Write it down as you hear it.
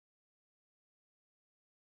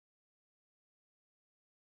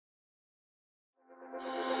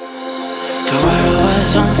The world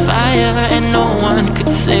was on fire and no one could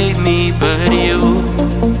save me but you.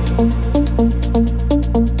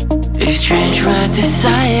 It's strange what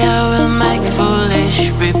desire will make foolish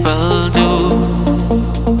people do.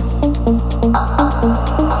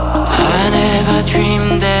 I never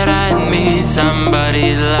dreamed that I'd meet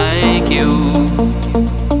somebody like you,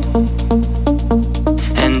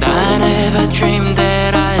 and I never dreamed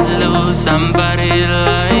that I'd lose somebody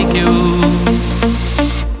like you.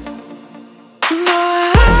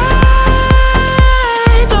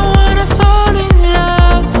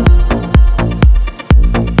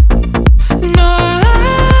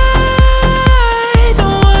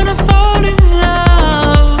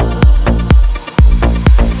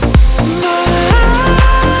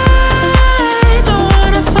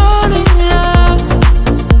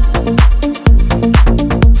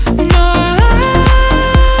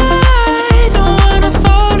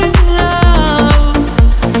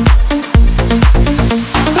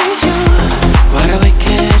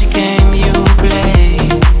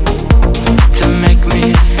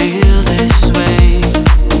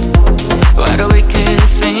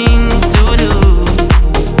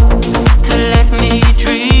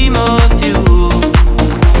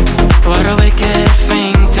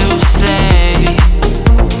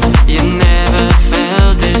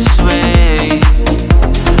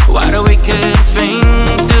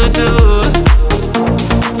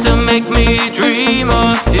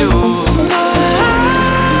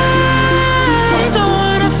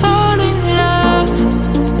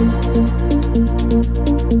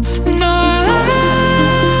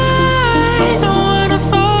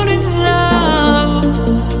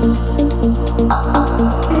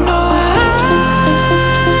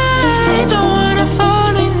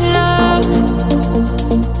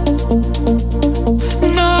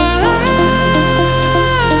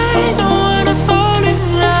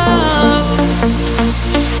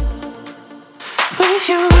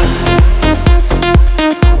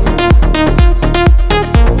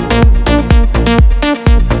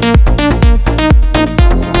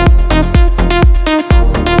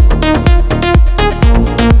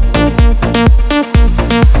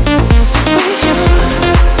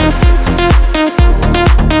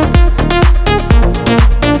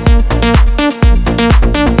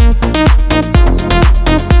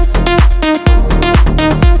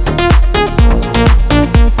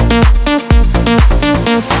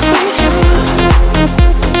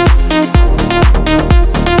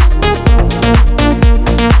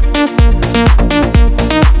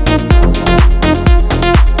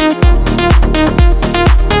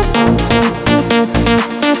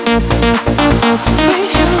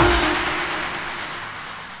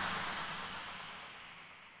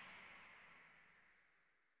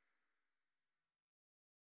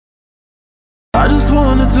 I just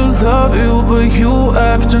wanted to love you, but you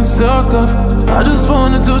acting stuck up. I just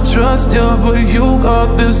wanted to trust you, but you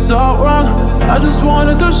got this all wrong. I just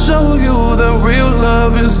wanted to show you that real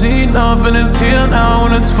love is enough, and it's here now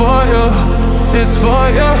and it's for you. It's for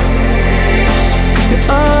you. You're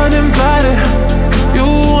uninvited. You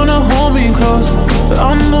wanna hold me close, but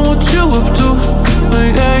I know what you have to.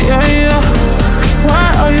 Yeah, yeah, yeah. Why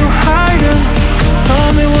are you hiding?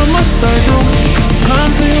 Tell me what must I do?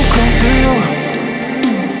 Come to you, come to you.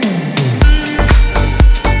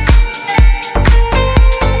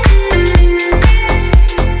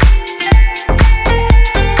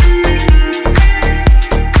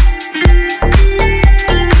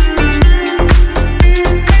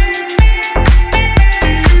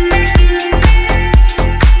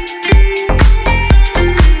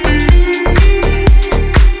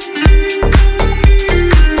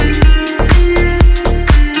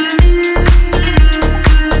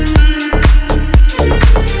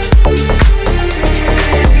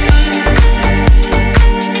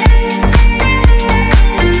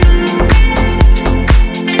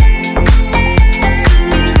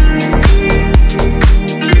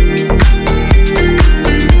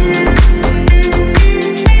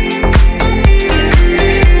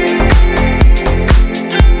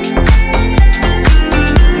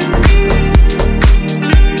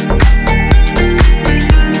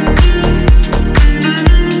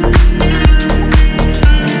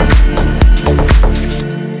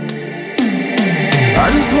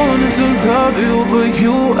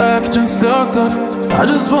 Stuck up. I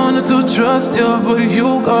just wanted to trust you, but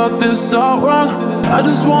you got this all wrong. I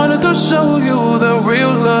just wanted to show you that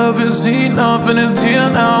real love is enough, and it's here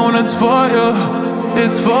now and it's for you.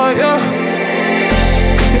 It's for you.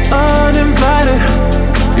 You're uninvited.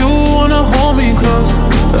 You wanna hold me close,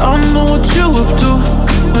 but I know what you have to.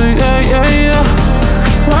 Yeah, yeah, yeah.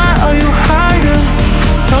 Why are you hiding?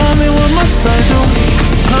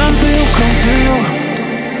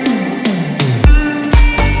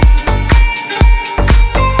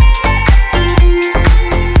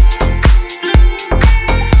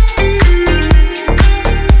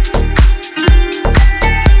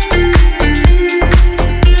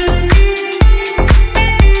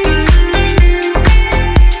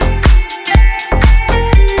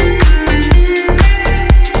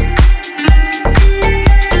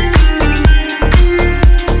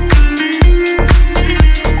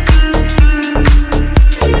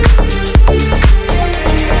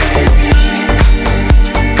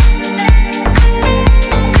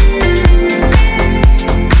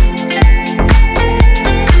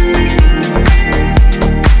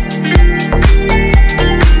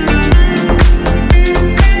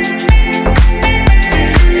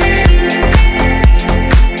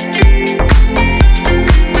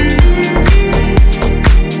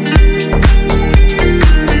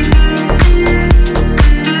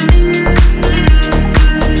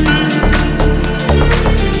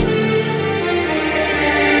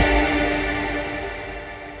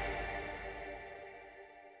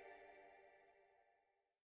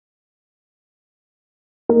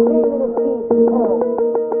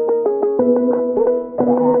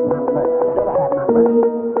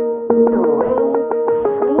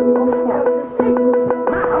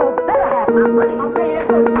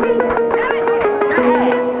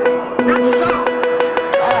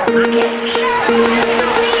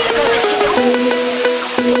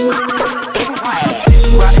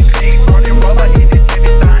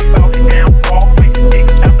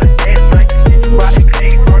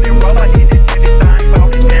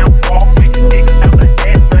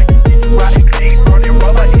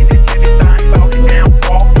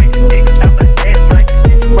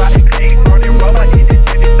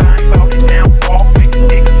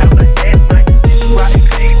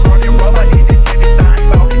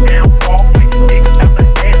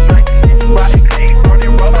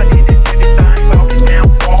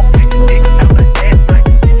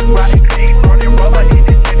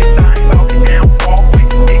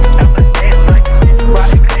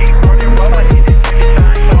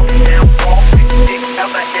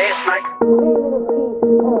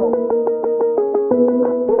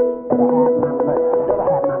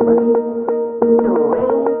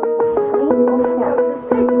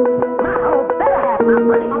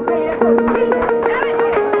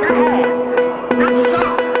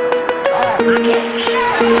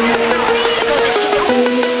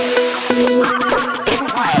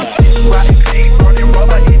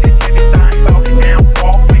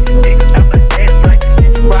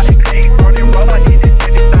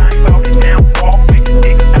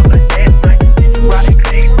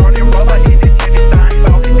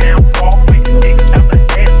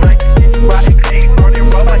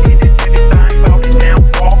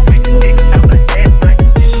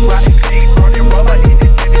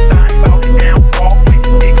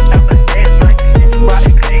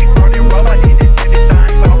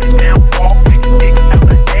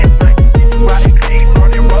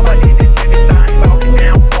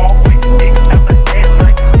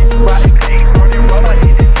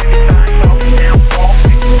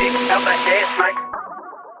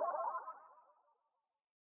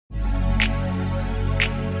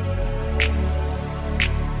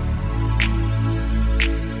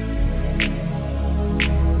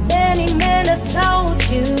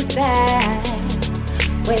 that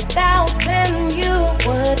without them you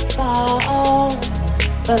would fall.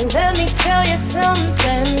 But let me tell you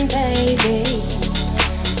something, baby.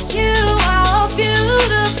 You are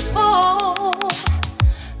beautiful,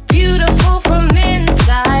 beautiful from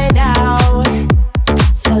inside out.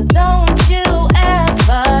 So don't you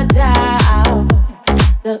ever doubt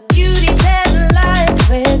the beauty that lies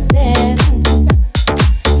within.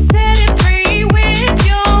 Set it free with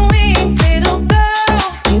your wings, little girl.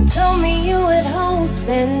 You told me you had hopes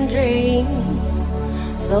and dreams,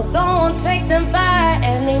 so don't take them by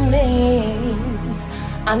any means.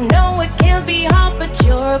 I know it can be hard, but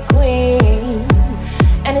you're a queen,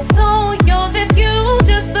 and it's all yours if you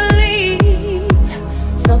just believe.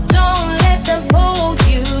 So don't let them pull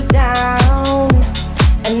you down,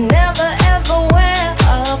 and never ever wear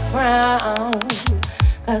a frown.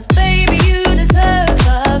 'Cause baby, you deserve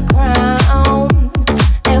a crown,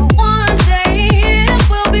 and one day it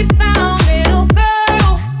will be found, little girl.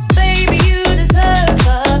 Baby, you deserve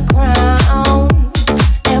a crown,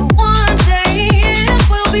 and one day it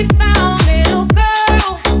will be found, little girl.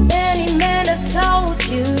 Many men have told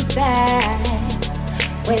you that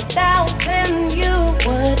without them you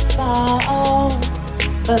would fall.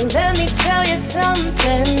 But let me tell you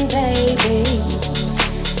something, baby.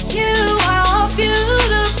 You are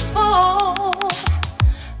beautiful,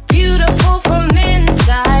 beautiful from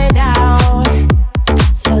inside out.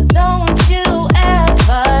 So don't you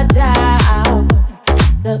ever doubt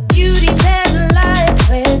the beauty that lies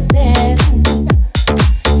within.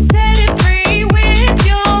 Set it free with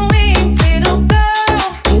your wings, little girl.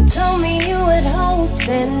 You told me you had hopes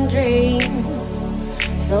and dreams,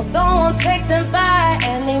 so don't take them by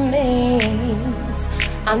any means.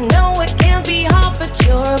 I know it can be hard, but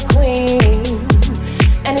you're a queen,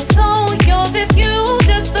 and it's all yours if you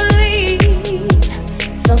just believe.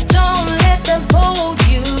 So don't let them pull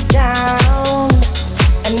you down,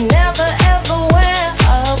 and never ever wear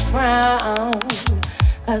a frown.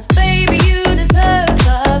 'Cause baby, you deserve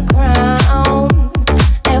a crown,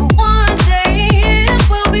 and one day it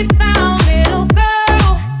will be found, little girl.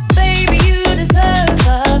 Baby, you deserve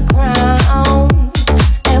a crown,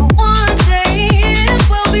 and one day it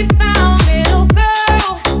will be found, little girl.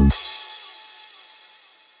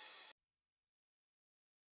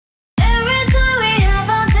 Every time we have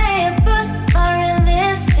our day, but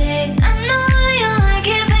unrealistic. I know you like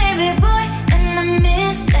it, baby boy, and I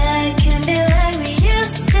miss that. Can't be like we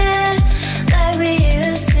used to, like we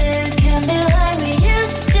used to. Can't be like we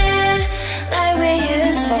used to, like we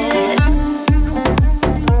used to.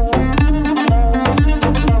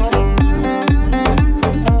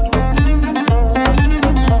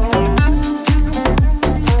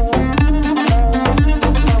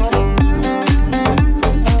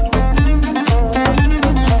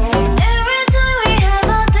 Every time we have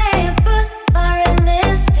our day, but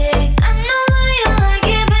unrealistic. I know you like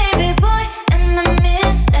it, baby boy, and I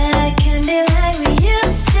miss that. Can't be like we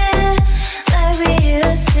used to, like we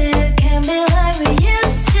used to. Can't be like we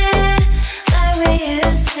used to, like we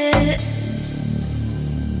used to.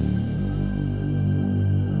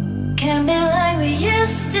 Can't be like we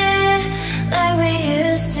used to, like we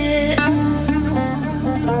used to.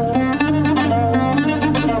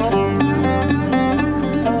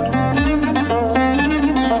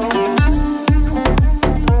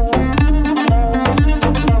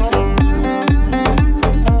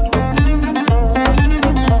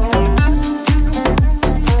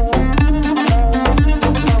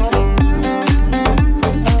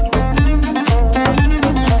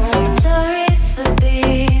 Sorry for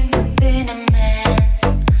being a mess.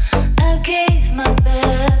 I gave my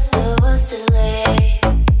best, but was too late.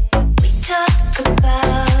 We talk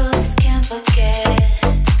about this, can't forget.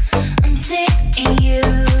 I'm seeing you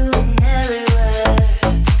everywhere.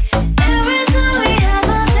 Every time we have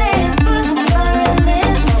our day, but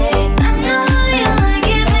unrealistic. I know you like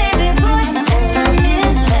it, baby boy, and I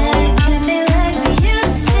miss that. Can't be like we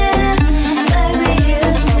used to, like we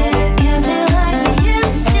used to. Can't be like we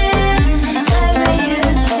used to, like we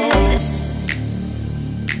used to.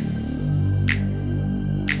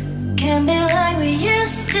 Can't be like we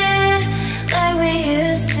used to, like we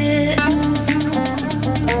used to.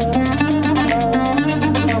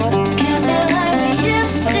 Can't be like we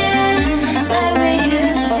used to, like we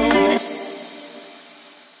used to.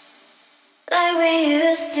 Like we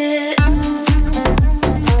used to.